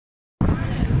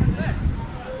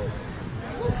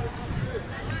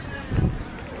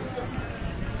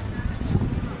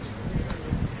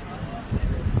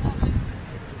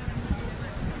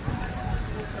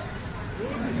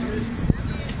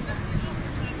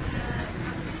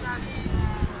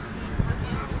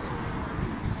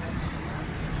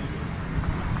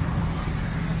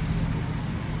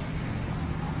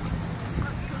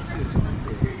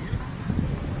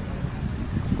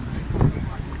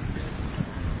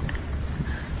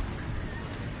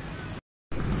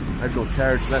I've no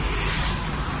charge left.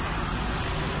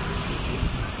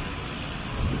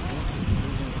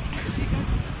 Taxi,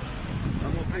 guys?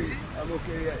 I'm okay. Taxi? I'm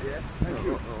okay, yeah. Thank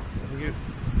you. Thank you.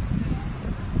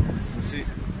 See.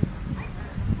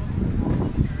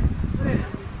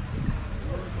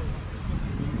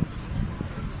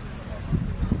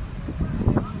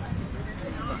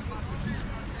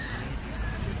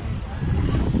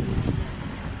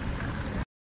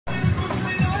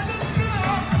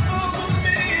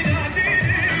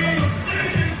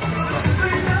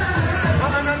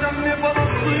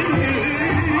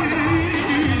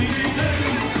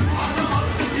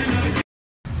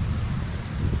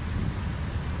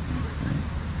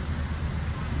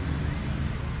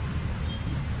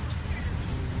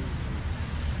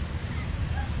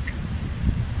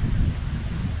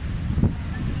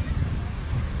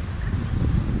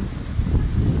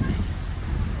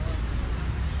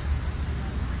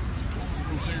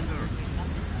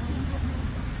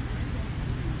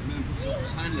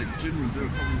 Like the general, they're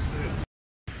coming stairs.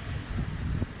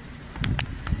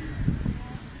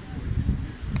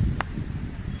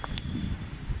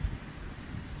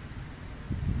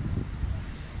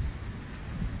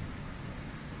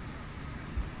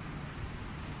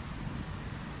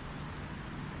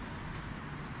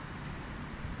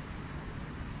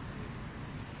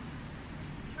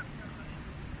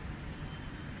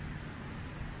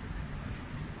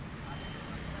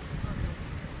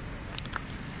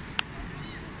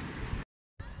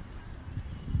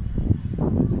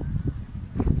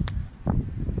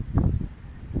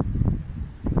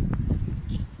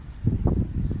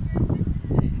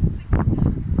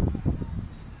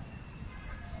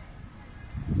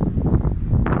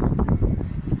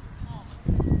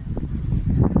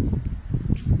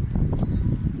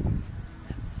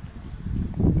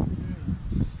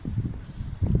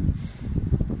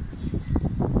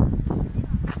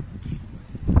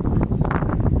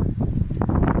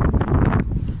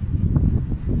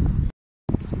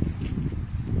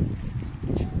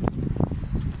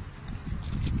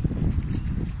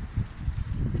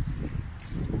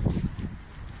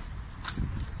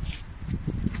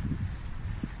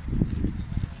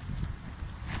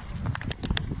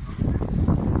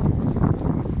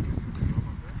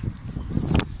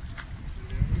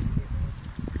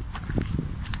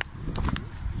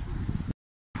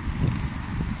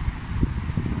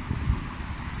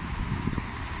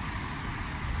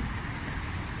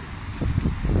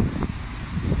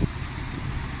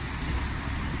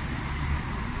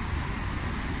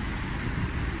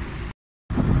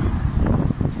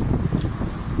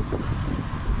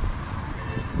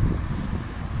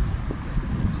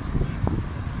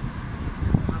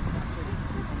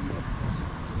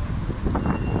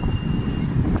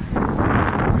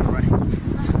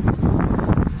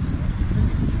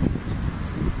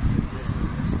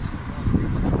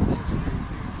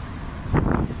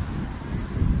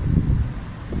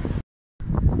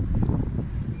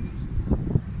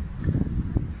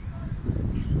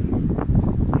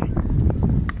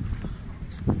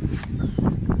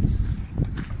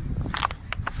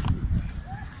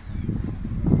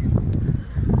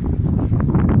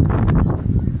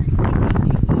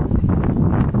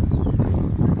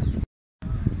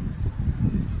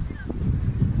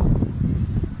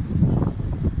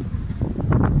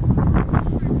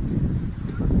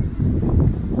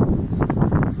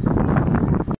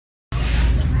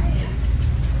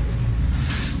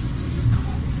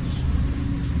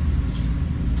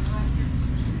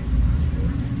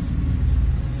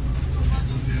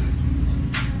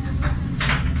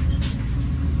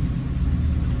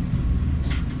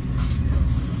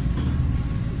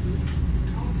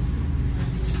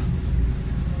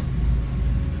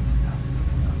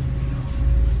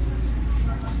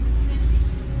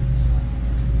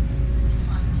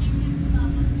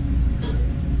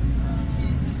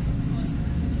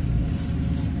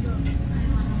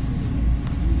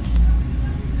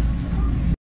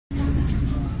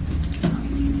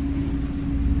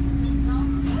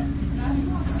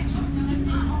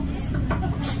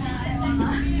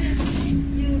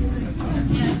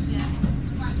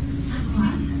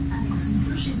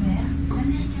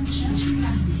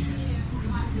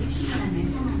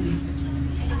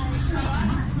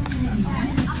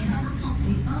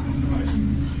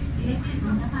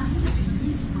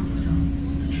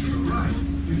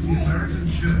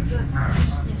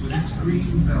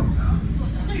 Green Bell Tower.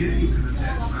 Here you can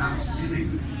attend Mass in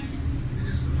English.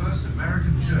 It is the first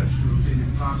American church to have been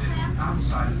implanted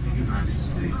outside of the United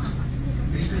States.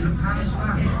 It's been a Paris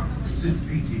landmark since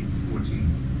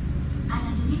 1814.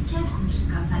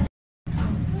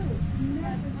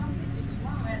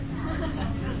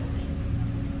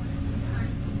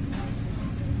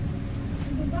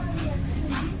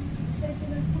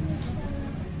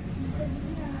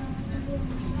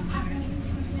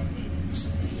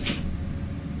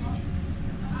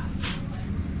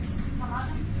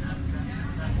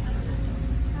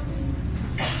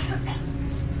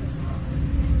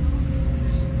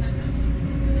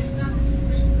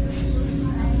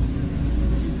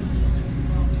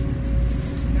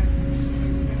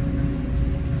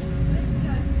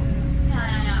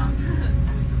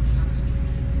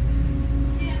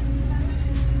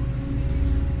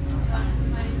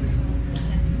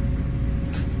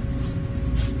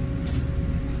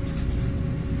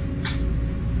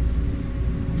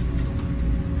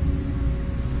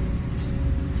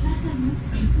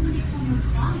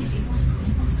 III était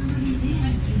construit pour symboliser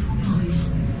l'amitié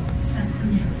franco-russe. Sa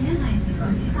première pierre a été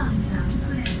posée par Lisa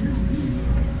Nicolas II en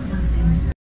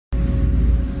 1896.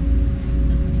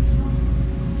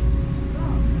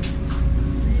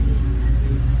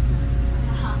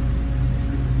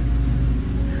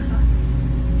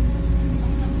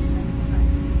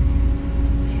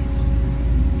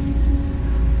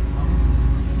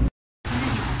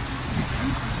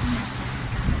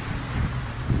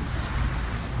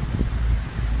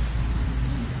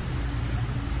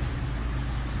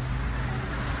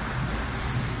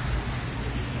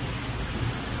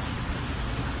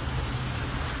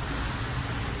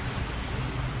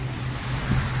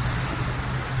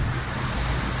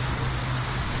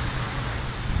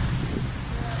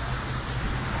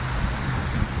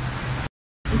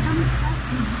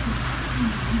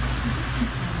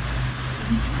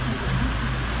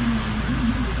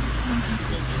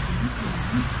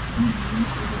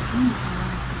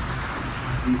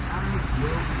 The Arab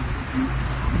World Institute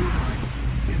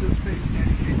is a space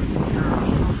dedicated to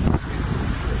terrorism.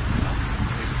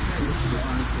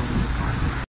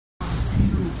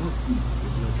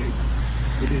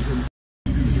 It is in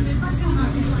Mesure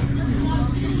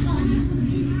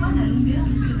 323 fois la longueur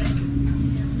de ce bâtiment.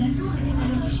 La tour était à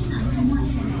l'origine un monument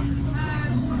éphémère.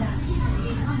 L'artiste et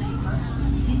l'écrivain de l'époque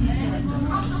détestait la tour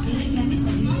et réclamait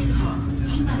sa destruction.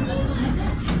 Finalement, la tour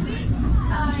fut sauvée.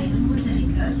 Parmi les nombreuses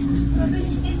anecdotes, on peut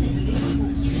citer celle de l'Expo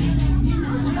qui réussit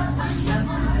 1905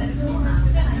 avant que la tour a un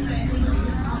ferrailleur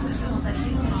en se faisant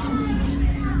passer pour un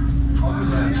anti-militaire. over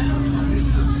there is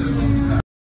the civil.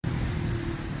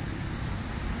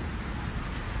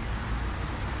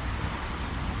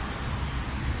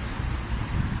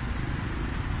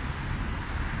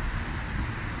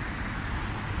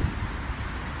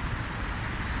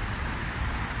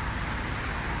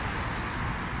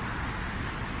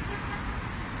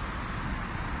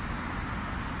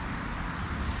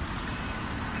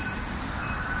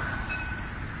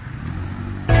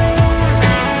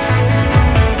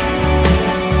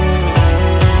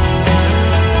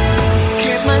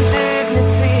 Keep my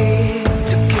dignity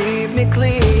to keep me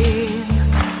clean.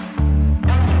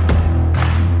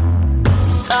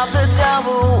 Stop the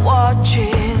devil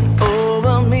watching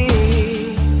over me.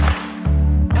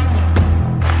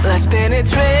 Let's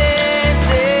penetrate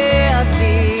their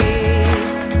deep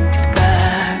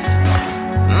cut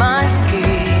my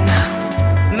skin.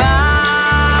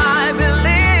 My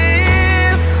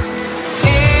belief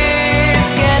is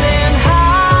getting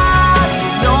hot,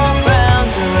 no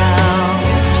friends around.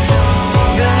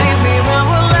 Believe me when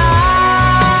we're live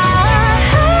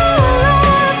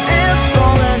is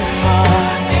falling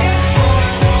apart.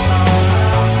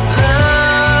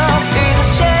 Love is a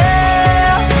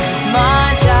shell, my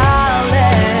darling.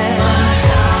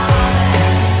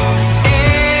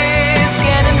 It's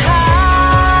getting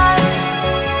hot.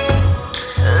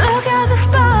 Look at this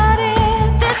body,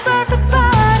 this perfect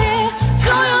body.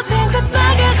 Do you think that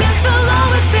magazines will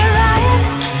always be right?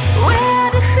 We're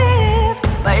deceived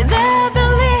by their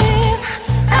beliefs,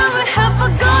 and we have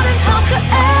forgotten how to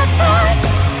act right.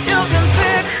 You can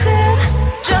fix it,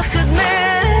 just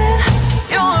admit it.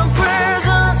 You're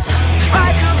imprisoned, try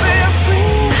to be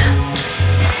free.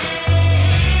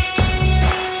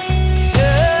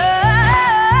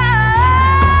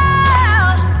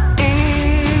 Yeah.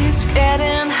 It's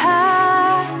getting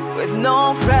hot with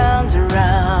no friends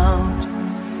around.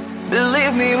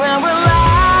 Believe me when we're live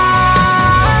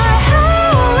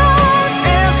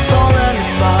is falling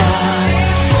apart.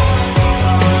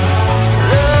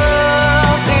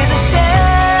 Love is a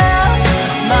shell,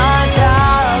 my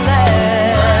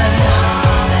darling.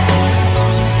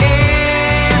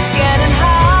 It's getting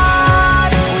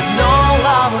hot with no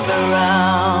love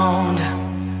around.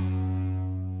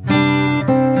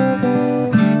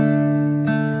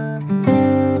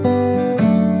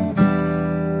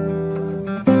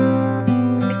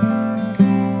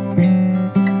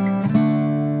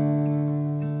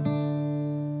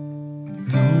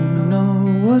 Don't know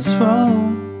what's wrong,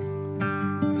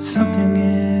 something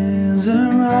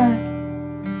isn't right.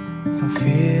 Don't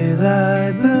feel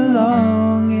I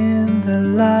belong in the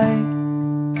light.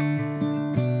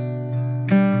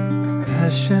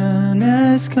 Passion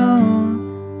has gone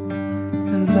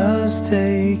and love's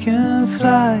taken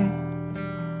flight.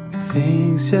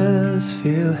 Things just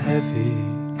feel heavy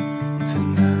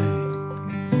tonight.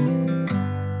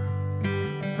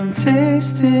 I'm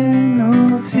tasting no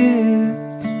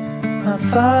tears, I'm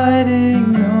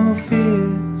fighting no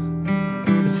fears,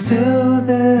 but still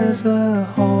there's a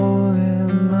hole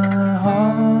in my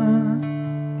heart.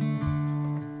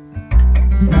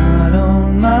 Not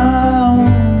on my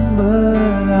own,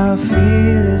 but I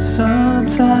feel it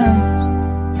sometimes,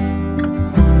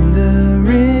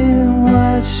 wondering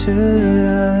what should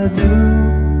I do.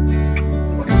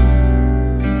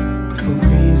 For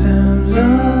reasons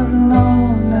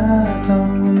unknown, I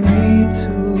don't need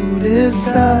to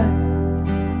decide.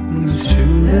 It's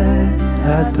true that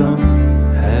I don't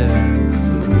have a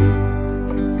clue.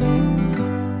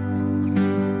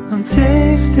 I'm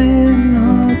tasting no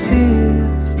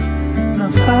tears,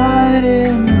 not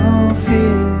fighting no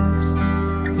fears,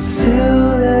 but still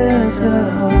there's a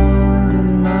hole in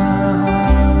my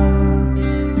heart.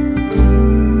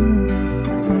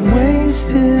 I'm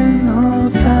wasting no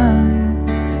time,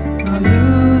 I'm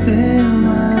losing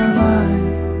my mind,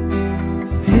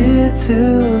 here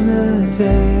till the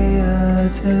day I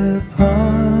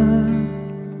depart.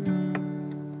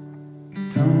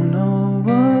 Don't know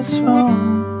what's wrong,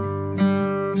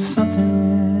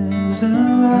 something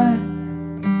isn't right.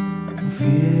 Don't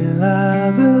feel I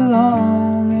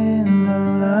belong in the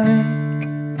light.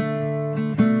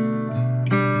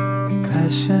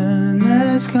 Passion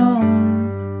has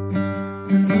gone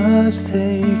and love's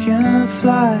taken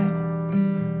flight.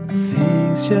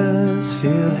 Things just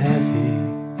feel heavy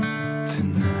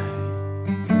tonight.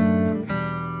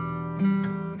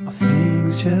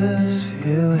 Things just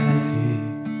feel heavy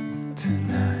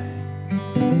tonight.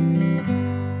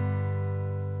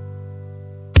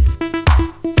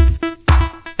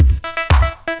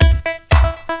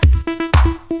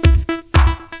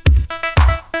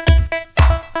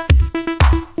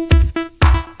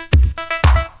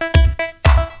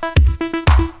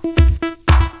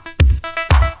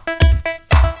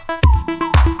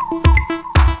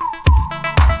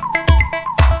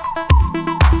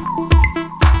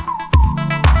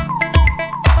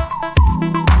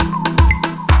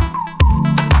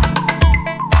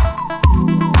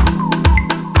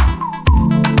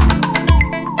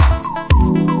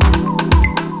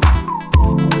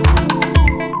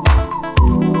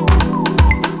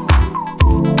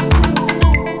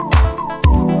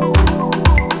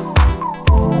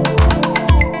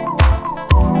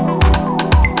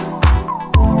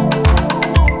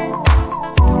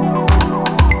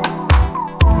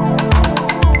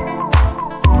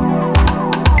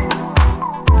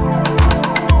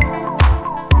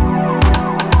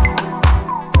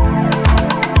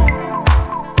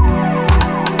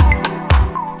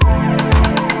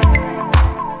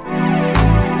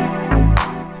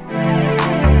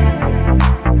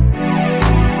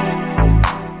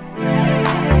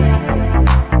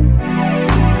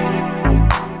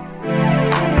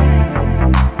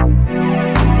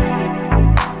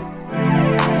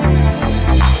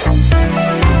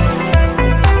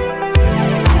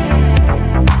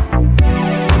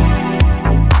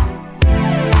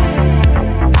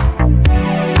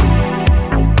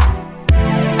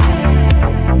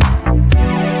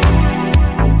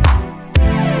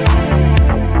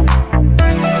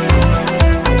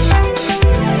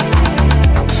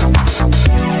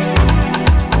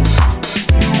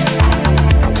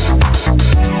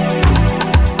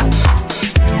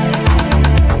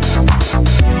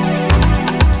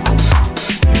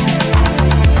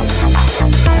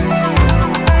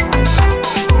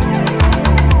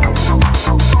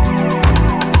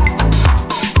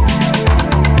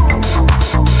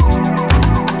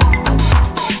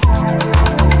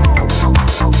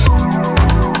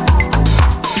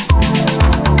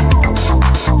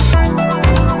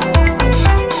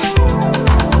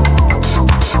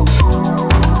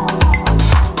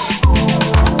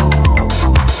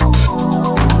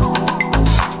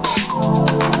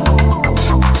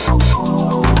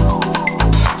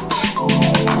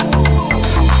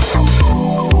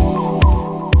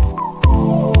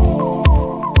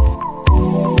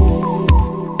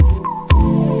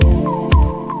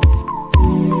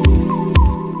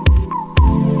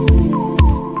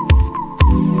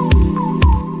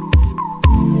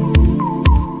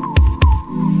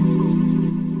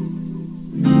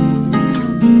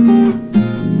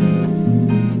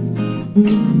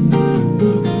 Thank